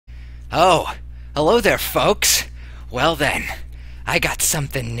Oh, hello there, folks. Well then, I got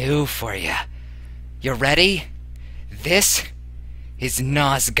something new for you. You ready? This is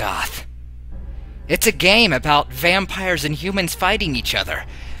Nosgoth. It's a game about vampires and humans fighting each other,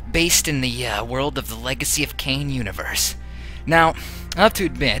 based in the world of the Legacy of Kain universe. Now, I'll have to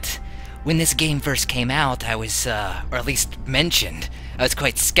admit, when this game first came out, I was, or at least mentioned, I was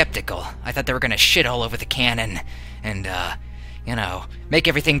quite skeptical. I thought they were gonna shit all over the canon, and, you know, make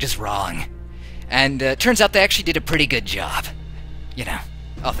everything just wrong. And turns out they actually did a pretty good job. You know,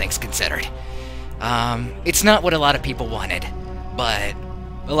 all things considered. It's not what a lot of people wanted, but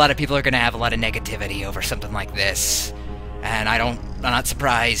a lot of people are gonna have a lot of negativity over something like this. And I'm not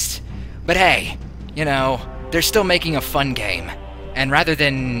surprised. But hey, you know, they're still making a fun game. And rather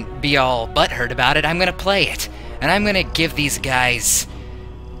than be all butthurt about it, I'm gonna play it. And I'm gonna give these guys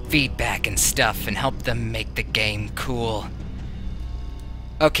feedback and stuff and help them make the game cool.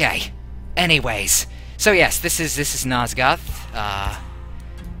 Okay. Anyways, so yes, this is Nosgoth.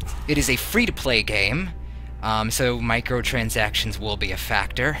 It is a free-to-play game, so microtransactions will be a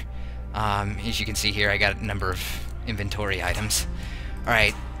factor. As you can see here, I got a number of inventory items.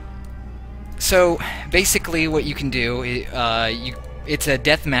 Alright, so basically what you can do, it's a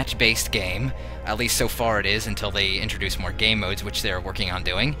deathmatch-based game, at least so far it is, until they introduce more game modes, which they're working on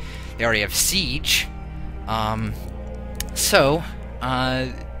doing. They already have Siege.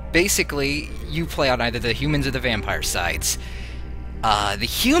 Basically, you play on either the humans or the vampire sides. The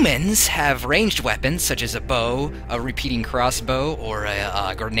humans have ranged weapons, such as a bow, a repeating crossbow, or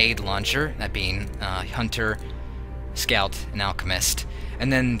a grenade launcher, that being Hunter, Scout, and Alchemist. And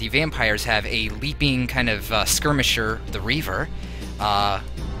then the vampires have a leaping kind of skirmisher, the Reaver, a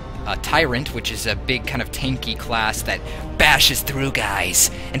Tyrant, which is a big kind of tanky class that bashes through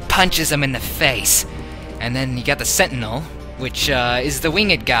guys and punches them in the face. And then you got the Sentinel, which is the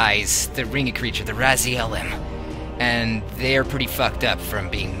winged guys, the winged creature, the Razielim. And they're pretty fucked up from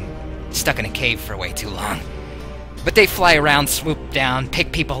being stuck in a cave for way too long. But they fly around, swoop down,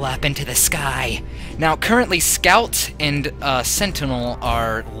 pick people up into the sky. Now, currently, Scout and Sentinel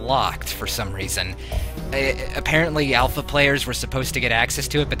are locked for some reason. Apparently, alpha players were supposed to get access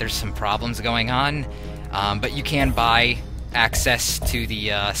to it, but there's some problems going on. But you can buy access to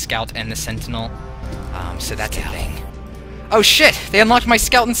the Scout and the Sentinel, so that's a thing. Oh shit! They unlocked my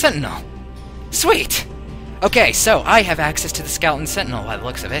Scout and Sentinel! Sweet! Okay, so I have access to the Scout and Sentinel by the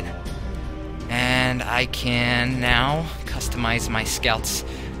looks of it. And I can now customize my Scout's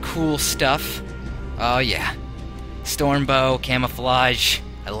cool stuff. Oh yeah. Stormbow, camouflage,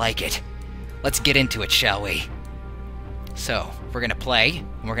 I like it. Let's get into it, shall we? So, we're gonna play,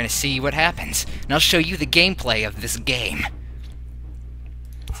 and we're gonna see what happens. And I'll show you the gameplay of this game.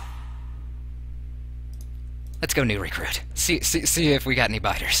 Let's go new recruit. See if we got any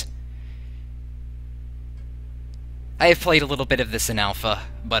biters. I have played a little bit of this in alpha,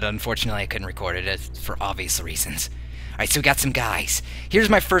 but unfortunately I couldn't record it for obvious reasons. Alright, so we got some guys.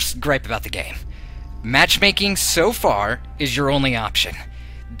 Here's my first gripe about the game. Matchmaking, so far, is your only option.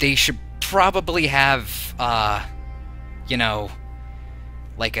 They should probably have, you know,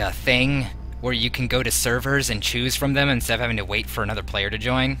 like a thing where you can go to servers and choose from them instead of having to wait for another player to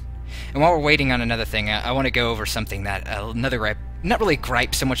join. And while we're waiting on another thing, I want to go over something that, another gripe, not really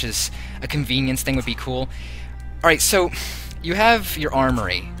gripe so much as a convenience thing would be cool. Alright, so you have your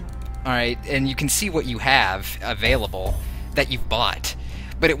armory, alright, and you can see what you have available that you've bought.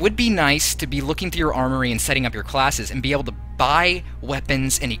 But it would be nice to be looking through your armory and setting up your classes and be able to buy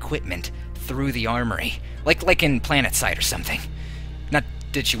weapons and equipment through the armory. Like in PlanetSide or something. Not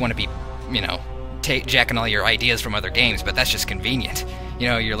that you want to be, you know, jacking all your ideas from other games, but that's just convenient. You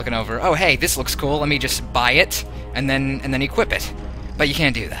know, you're looking over, oh hey, this looks cool, let me just buy it, and then equip it. But you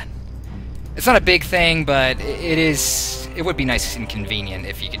can't do that. It's not a big thing, but it would be nice and convenient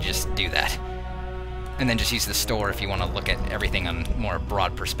if you could just do that. And then just use the store if you want to look at everything on a more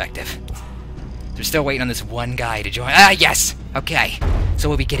broad perspective. They're still waiting on this one guy to join. Ah, yes! Okay, so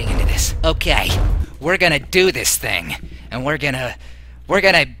we'll be getting into this. Okay, we're gonna do this thing. And we're gonna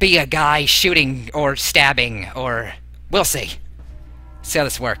be a guy shooting or stabbing or... We'll see. See how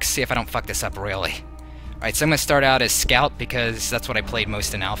this works. See if I don't fuck this up royally. Alright, so I'm gonna start out as Scout because that's what I played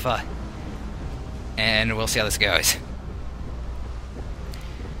most in Alpha. And we'll see how this goes.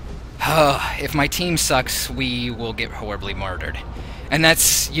 If my team sucks, we will get horribly murdered. And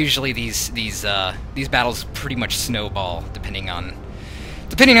that's usually these battles pretty much snowball depending on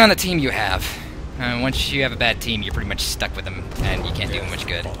the team you have. Once you have a bad team, you're pretty much stuck with them and you can't do much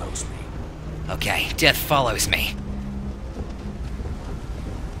good. Okay, death follows me.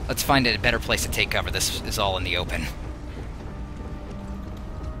 Let's find a better place to take cover. This is all in the open.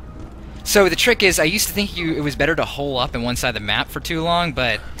 So the trick is, I used to think it was better to hole up in one side of the map for too long,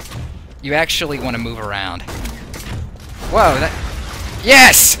 but you actually want to move around. Whoa, that...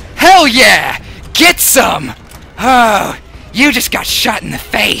 Yes! Hell yeah! Get some! Oh, you just got shot in the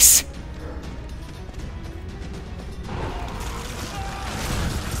face!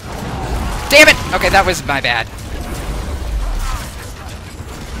 Damn it! Okay, that was my bad.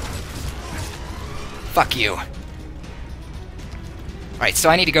 Fuck you. Alright, so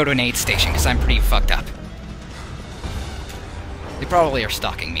I need to go to an aid station, because I'm pretty fucked up. They probably are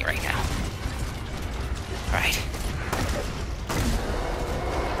stalking me right now. Alright.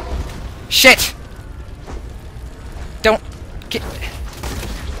 Shit! Don't...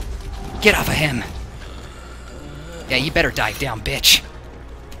 Get off of him. Yeah, you better dive down, bitch.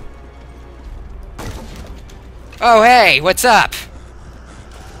 Oh, hey, what's up?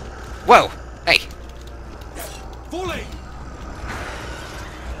 Whoa, hey. Fully.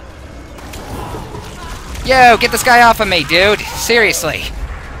 Yo, get this guy off of me, dude. Seriously.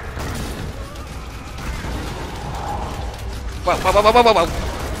 Whoa, whoa, whoa, whoa, whoa, whoa.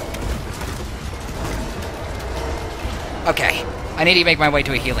 Okay, I need to make my way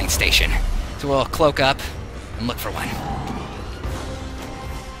to a healing station. So we'll cloak up and look for one.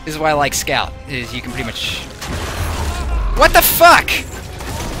 This is why I like Scout, is you can pretty much... What the fuck?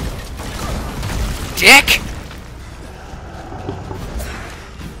 Dick!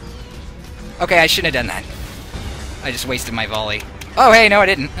 Okay, I shouldn't have done that. I just wasted my volley. Oh, hey, no, I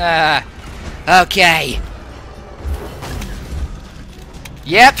didn't. Okay.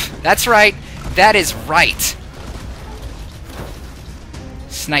 Yep, that's right. That is right.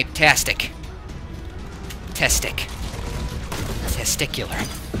 Snipe-tastic. Testic. Testicular.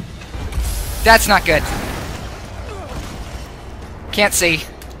 That's not good. Can't see.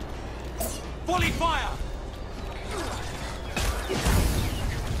 Volley fire.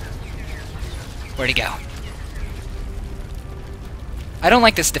 Where'd he go? I don't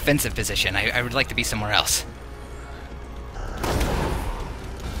like this defensive position. I would like to be somewhere else.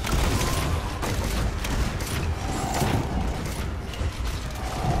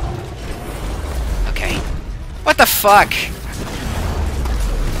 Okay. What the fuck?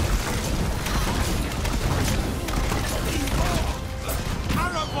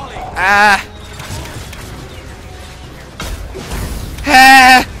 Ah!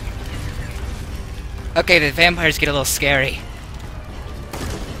 Ah! Okay, the vampires get a little scary.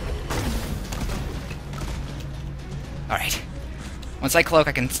 Alright. Once I cloak,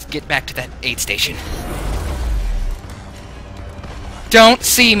 I can get back to that aid station. Don't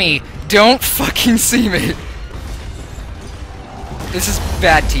see me! Don't fucking see me! This is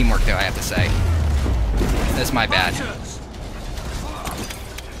bad teamwork, though, I have to say. That's my bad.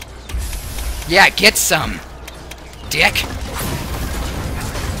 Yeah, get some! Dick!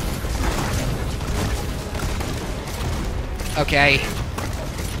 Okay.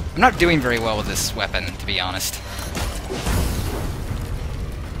 I'm not doing very well with this weapon, to be honest.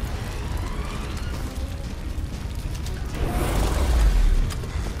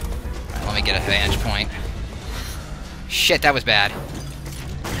 Right, let me get a vantage point. Shit, that was bad.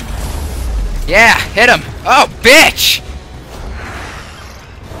 Yeah, hit him! Oh, bitch!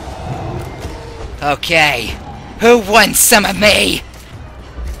 Okay. Who wants some of me?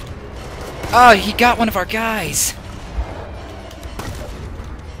 Oh, he got one of our guys.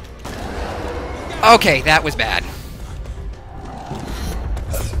 Okay, that was bad.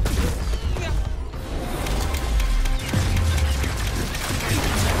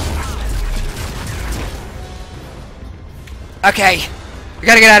 Okay, we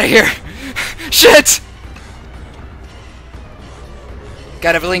gotta get out of here. Shit!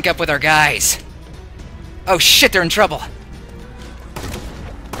 Gotta link up with our guys. Oh shit, they're in trouble.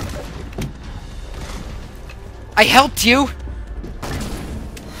 I helped you!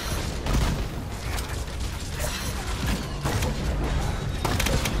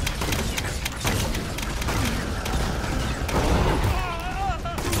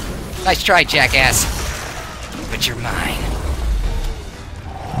 Nice try, jackass. But you're mine.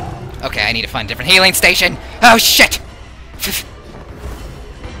 Okay, I need to find a different healing station. Oh shit!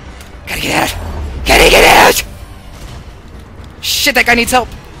 Gotta get out! Gotta get out! Shit, that guy needs help!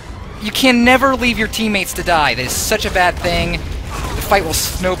 You can never leave your teammates to die. That is such a bad thing. The fight will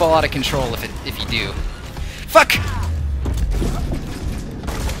snowball out of control if you do. Fuck!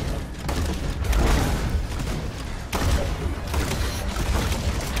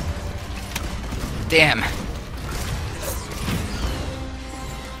 Damn.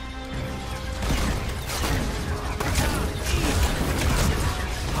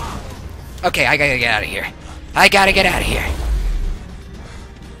 Okay, I gotta get out of here. I gotta get out of here.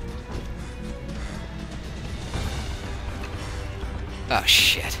 Oh,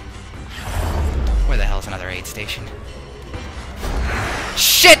 shit. Where the hell is another aid station?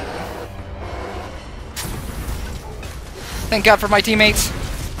 Shit! Thank God for my teammates.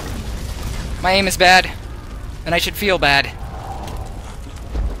 My aim is bad, and I should feel bad.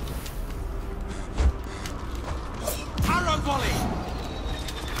 Arrow volley!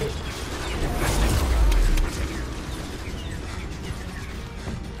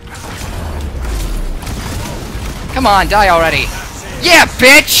 Come on, die already. Yeah,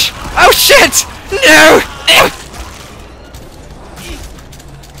 bitch! Oh, shit! No!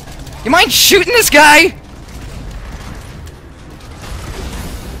 You mind shooting this guy?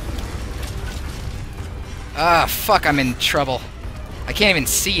 Ah, fuck, I'm in trouble. I can't even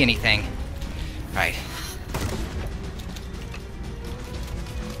see anything. Right.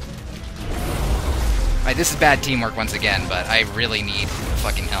 Alright, this is bad teamwork once again, but I really need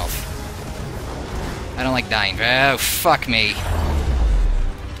fucking health. I don't like dying. Oh, fuck me.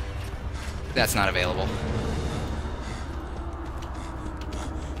 That's not available.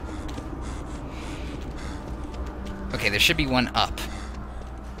 Okay, there should be one up.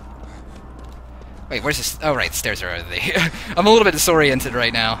 Wait, where's this? Oh, right, the stairs are over there. I'm a little bit disoriented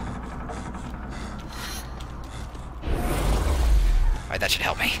right now. Alright, that should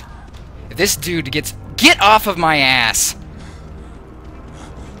help me. If this dude gets... Get off of my ass!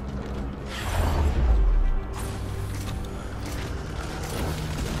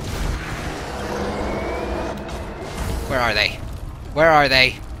 Where are they? Where are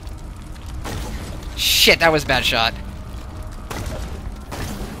they? Shit, that was a bad shot.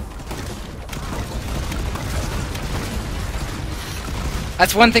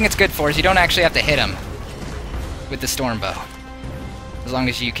 That's one thing it's good for, is you don't actually have to hit them with the storm bow. As long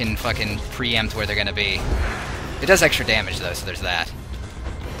as you can fucking preempt where they're gonna be. It does extra damage though, so there's that.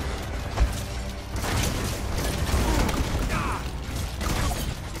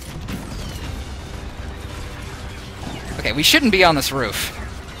 Okay, we shouldn't be on this roof.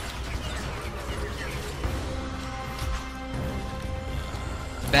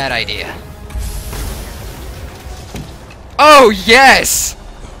 Bad idea. Oh, yes!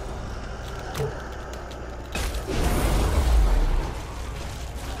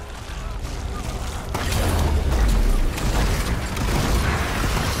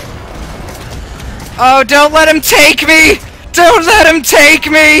 Oh, don't let him take me! Don't let him take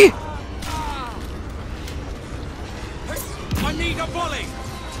me! I need a volley!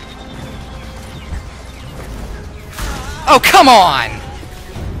 Oh, come on!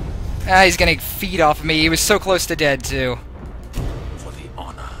 Ah, he's gonna feed off of me. He was so close to dead, too. For the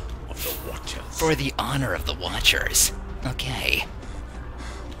honor of the Watchers. For the honor of the Watchers. Okay.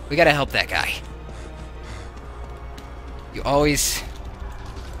 We gotta help that guy. You always...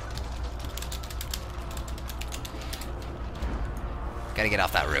 Gotta get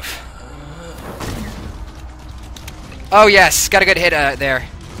off that roof. Oh yes, got a good hit there.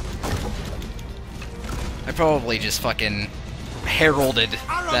 I probably just fucking heralded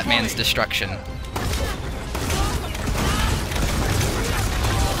that man's destruction.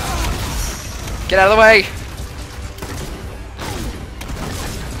 Get out of the way!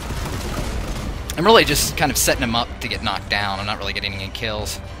 I'm really just kind of setting him up to get knocked down. I'm not really getting any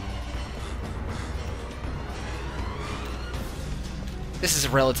kills. This is a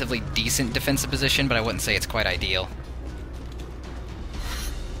relatively decent defensive position, but I wouldn't say it's quite ideal.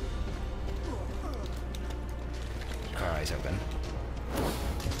 Our eyes open.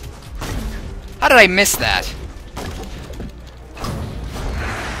 How did I miss that?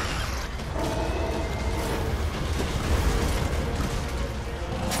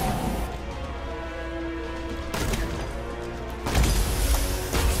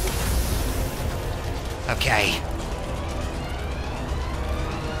 Okay.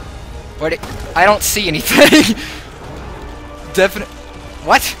 Where I don't see anything. Definite.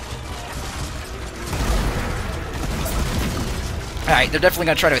 What? Alright, they're definitely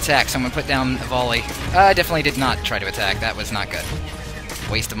gonna try to attack, so I'm gonna put down a volley. I definitely did not try to attack. That was not good.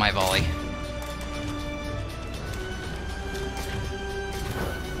 Waste of my volley.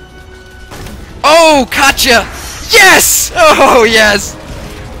 Oh, gotcha! Yes! Oh, yes!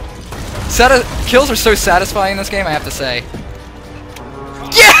 Kills are so satisfying in this game, I have to say.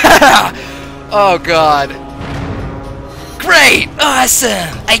 Yeah! Oh, God. Great!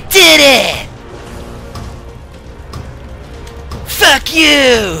 Awesome! I did it! Fuck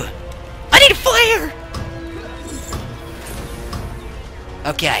you! I need a flare!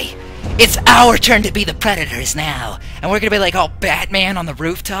 Okay. It's our turn to be the predators now. And we're gonna be like all Batman on the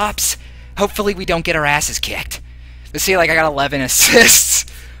rooftops. Hopefully we don't get our asses kicked. Let's see, like, I got 11 assists.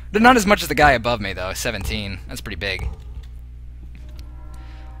 They're not as much as the guy above me, though. 17. That's pretty big.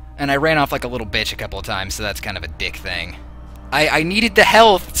 And I ran off like a little bitch a couple of times, so that's kind of a dick thing. I needed the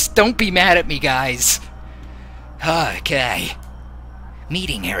health. Don't be mad at me, guys. Okay.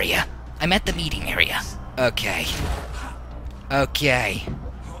 Meeting area. I'm at the meeting area. Okay. Okay.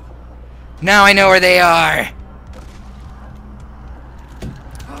 Now I know where they are.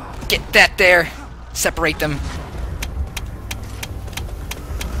 Get that there. Separate them.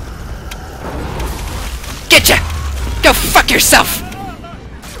 Getcha! Go fuck yourself!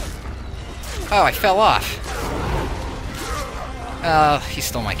 Oh, I fell off. Oh, he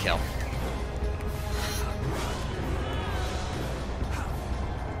stole my kill.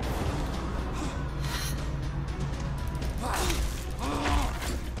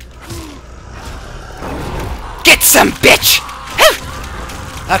 Get some, bitch!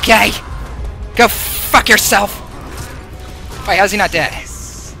 Okay. Go fuck yourself! Wait, how's he not dead?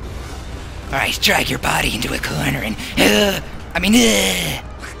 Alright, drag your body into a corner and...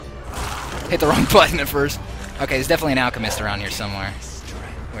 hit the wrong button at first. Okay, there's definitely an alchemist around here somewhere.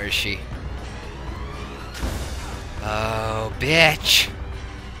 Where is she? Oh, bitch.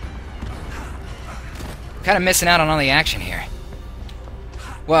 Kind of missing out on all the action here.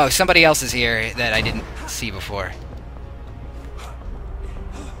 Whoa, somebody else is here that I didn't see before.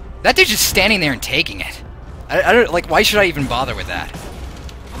 That dude's just standing there and taking it. I don't, like, why should I even bother with that?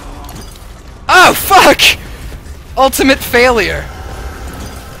 Oh, fuck! Ultimate failure.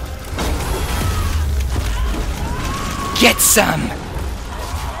 Get some!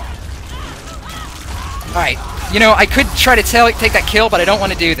 Alright, you know, I could try to take that kill, but I don't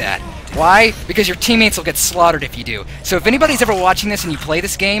want to do that. Why? Because your teammates will get slaughtered if you do. So if anybody's ever watching this and you play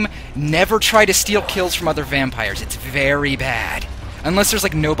this game, never try to steal kills from other vampires. It's very bad. Unless there's,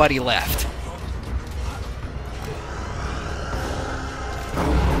 like, nobody left.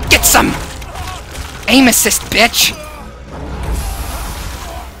 Get some! Aim assist, bitch!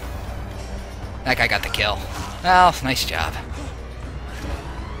 That guy got the kill. Well, nice job.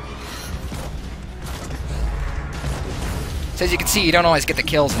 So as you can see, you don't always get the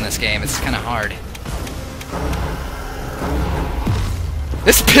kills in this game. It's kind of hard.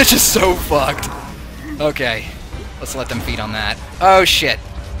 This bitch is so fucked. Okay. Let's let them feed on that. Oh, shit.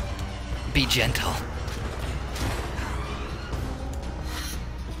 Be gentle.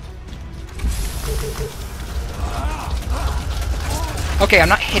 Okay, I'm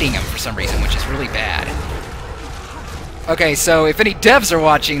not hitting him for some reason, which is really bad. Okay, so if any devs are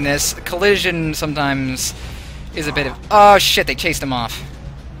watching this, collision sometimes is a bit of... Oh, shit, they chased him off.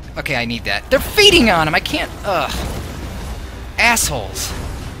 Okay, I need that. They're feeding on him! I can't... Ugh. Assholes.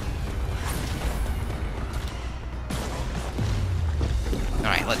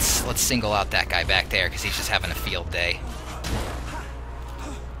 Alright, let's single out that guy back there, because he's just having a field day.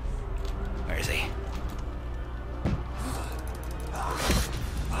 Where is he?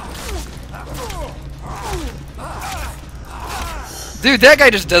 Dude, that guy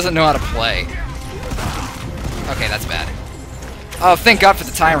just doesn't know how to play. Okay, that's bad. Oh, thank God for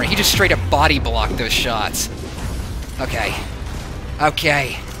the tyrant. He just straight up body blocked those shots. Okay.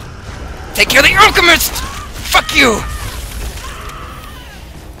 Okay. Take care of the alchemist! Fuck you!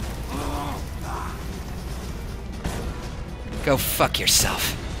 Go fuck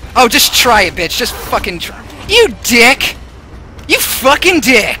yourself. Oh, just try it, bitch. Just fucking try. You dick! You fucking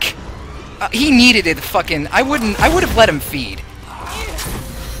dick! He needed it, fucking... I would have let him feed.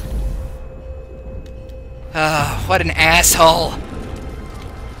 Oh, what an asshole.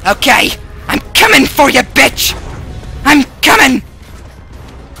 Okay, I'm coming for you, bitch! I'm coming!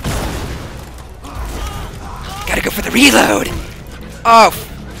 Gotta go for the reload! Oh.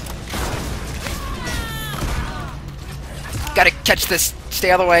 Gotta catch this.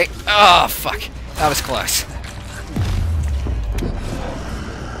 Stay out of the way. Oh, fuck. That was close.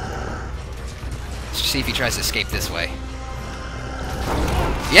 Let's see if he tries to escape this way.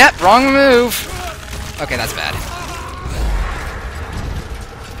 Yep, wrong move. Okay, that's bad.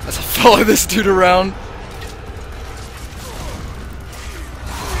 Let's follow this dude around.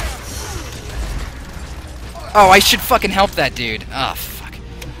 Oh, I should fucking help that dude. Oh, fuck.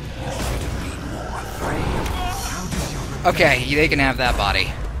 Okay, they can have that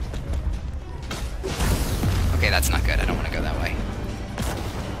body. Okay, that's not good. I don't want to go that way.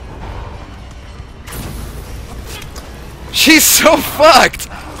 She's so fucked!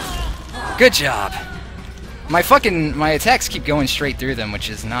 Good job. My attacks keep going straight through them, which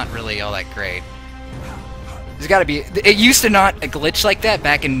is not really all that great. There's gotta be... It used to not glitch like that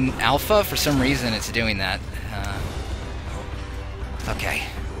back in Alpha. For some reason, it's doing that. Okay.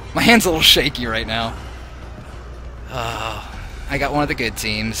 My hand's a little shaky right now. Oh, I got one of the good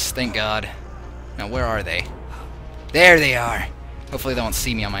teams. Thank God. Now, where are they? There they are. Hopefully they won't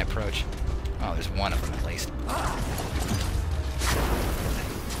see me on my approach. Oh, there's one of them at least.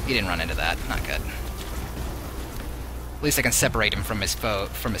 He didn't run into that. Not good. At least I can separate him from his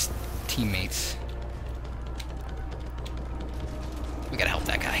teammates. We gotta help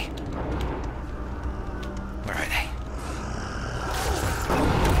that guy. Where are they?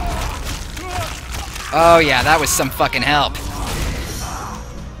 Oh yeah, that was some fucking help.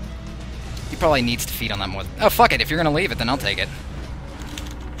 He probably needs to feed on that more. Oh fuck it, if you're gonna leave it, then I'll take it.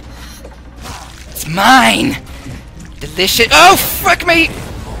 It's mine! Delicious. Oh fuck me!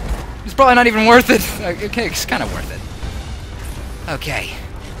 It's probably not even worth it. Okay, it's kind of worth it. Okay.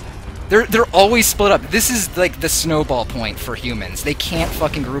 They're always split up. This is like the snowball point for humans. They can't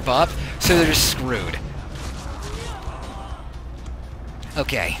fucking group up, so they're just screwed.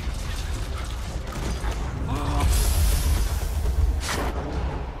 Okay.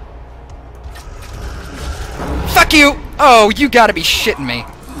 Fuck you! Oh, you gotta be shitting me.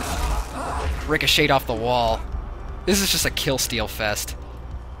 Ricocheted off the wall. This is just a kill steal fest.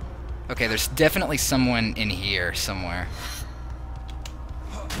 Okay, there's definitely someone in here somewhere.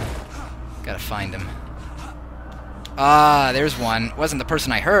 Gotta find him. Ah, there's one. Wasn't the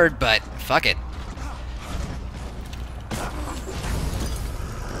person I heard, but fuck it.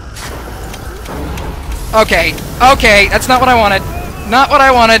 Okay, okay, that's not what I wanted. Not what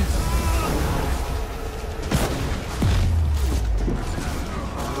I wanted.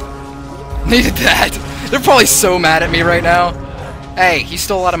 Needed that. They're probably so mad at me right now. Hey, he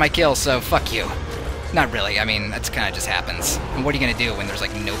stole a lot of my kills, so fuck you. Not really, I mean, that's kind of just happens. And what are you gonna do when there's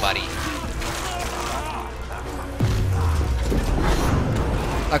like nobody?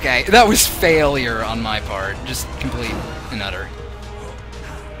 Okay, that was failure on my part. Just complete and utter.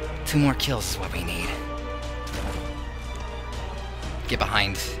 2 more kills is what we need. Get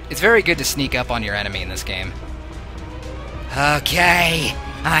behind. It's very good to sneak up on your enemy in this game. Okay,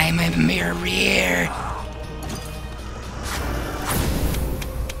 I'm a mere rear.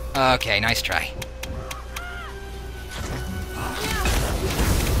 Okay, nice try.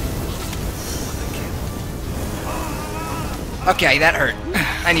 Okay, that hurt.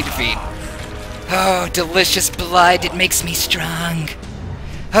 I need to feed. Oh, delicious blood. It makes me strong.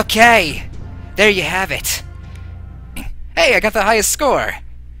 Okay, there you have it. Hey, I got the highest score.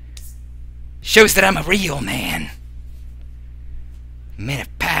 Shows that I'm a real man. Man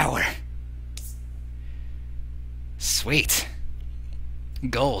of power. Sweet.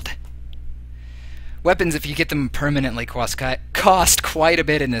 Gold. Weapons, if you get them permanently, cost quite a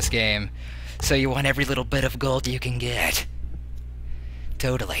bit in this game. So you want every little bit of gold you can get.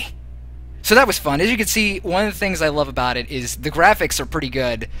 Totally. So that was fun. As you can see, one of the things I love about it is the graphics are pretty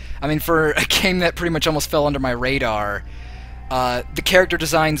good. I mean, for a game that pretty much almost fell under my radar, the character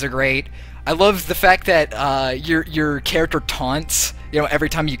designs are great. I love the fact that your character taunts, you know, every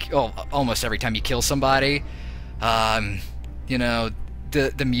time you, almost every time you kill somebody. You know,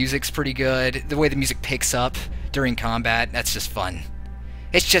 the music's pretty good. The way the music picks up during combat, that's just fun.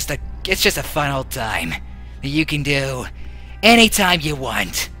 It's just a fun old time that you can do anytime you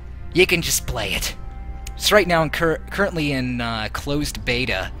want. You can just play it. So right now, I'm currently in closed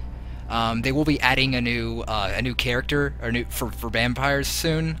beta. They will be adding a new character for vampires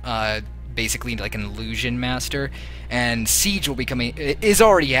soon. Basically like an illusion master, and Siege will be coming. It is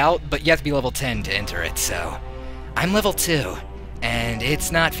already out, but you have to be level 10 to enter it. So I'm level 2, and it's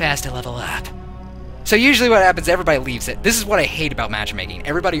not fast to level up. So usually what happens, everybody leaves it. This is what I hate about matchmaking.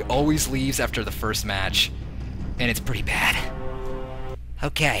 Everybody always leaves after the first match, and it's pretty bad.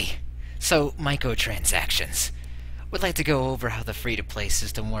 Okay, so microtransactions. Would like to go over how the free-to-play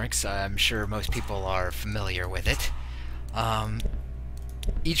system works. I'm sure most people are familiar with it.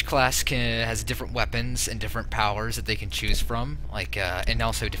 Each class has different weapons and different powers that they can choose from, like, and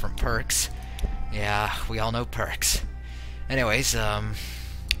also different perks. Yeah, we all know perks. Anyways,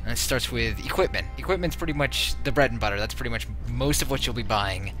 it starts with equipment. Equipment's pretty much the bread and butter. That's pretty much most of what you'll be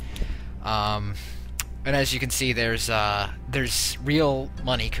buying. And as you can see, there's real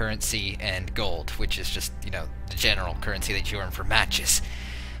money currency and gold, which is just, you know, the general currency that you earn for matches.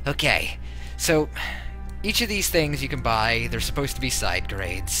 Okay, so each of these things you can buy. They're supposed to be side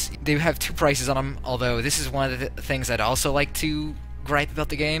grades. They have 2 prices on them, although this is one of the things I'd also like to gripe about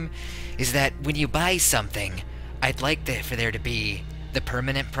the game, is that when you buy something, I'd like for there to be the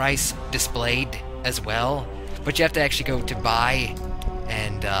permanent price displayed as well, but you have to actually go to buy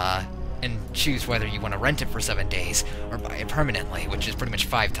and choose whether you want to rent it for 7 days or buy it permanently, which is pretty much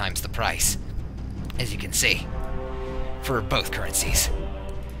 5 times the price, as you can see, for both currencies.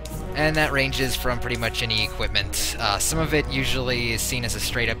 And that ranges from pretty much any equipment. Some of it usually is seen as a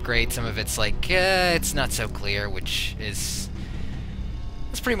straight upgrade, some of it's like, it's not so clear, which is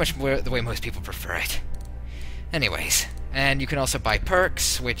That's pretty much the way most people prefer it. Anyways, and you can also buy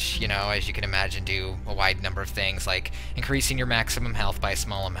perks, which, you know, as you can imagine, do a wide number of things, like increasing your maximum health by a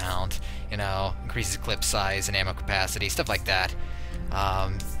small amount, you know, increases clip size and ammo capacity, stuff like that.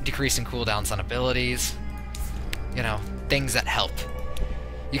 Decreasing cooldowns on abilities, you know, things that help.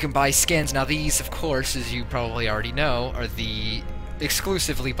 You can buy skins. Now these, of course, as you probably already know, are the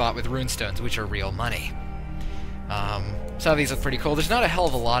exclusively bought with runestones, which are real money. Some of these look pretty cool. There's not a hell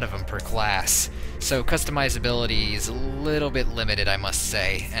of a lot of them per class, so customizability is a little bit limited, I must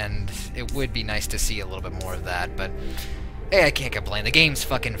say, and it would be nice to see a little bit more of that, but hey, I can't complain. The game's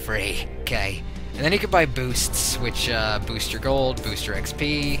fucking free, okay? And then you can buy boosts, which boost your gold, boost your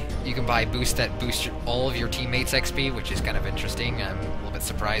XP. You can buy boosts that boost all of your teammates' XP, which is kind of interesting. I'm a little bit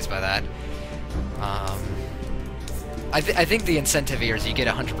surprised by that. I think the incentive here is you get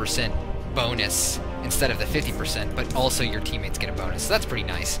 100% bonus instead of the 50%, but also your teammates get a bonus. So that's pretty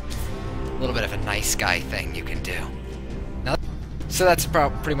nice. A little bit of a nice guy thing you can do. Now, so that's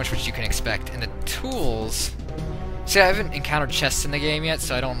pretty much what you can expect. And the tools... See, I haven't encountered chests in the game yet,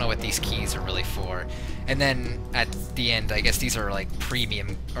 so I don't know what these keys are really for. And then at the end, I guess these are like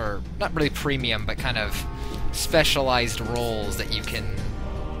premium, or not really premium, but kind of specialized roles that you can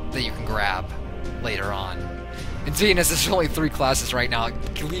grab later on. And seeing as there's only 3 classes right now,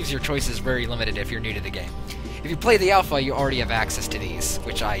 it leaves your choices very limited if you're new to the game. If you play the alpha, you already have access to these,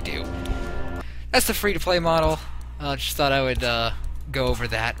 which I do. That's the free-to-play model. Just thought I would go over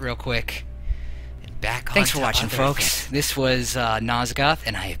that real quick. And back on. Thanks for watching, folks. This was Nosgoth,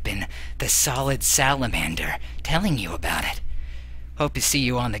 and I have been the Solid Salamander, telling you about it. Hope to see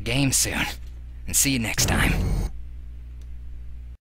you on the game soon. And see you next time.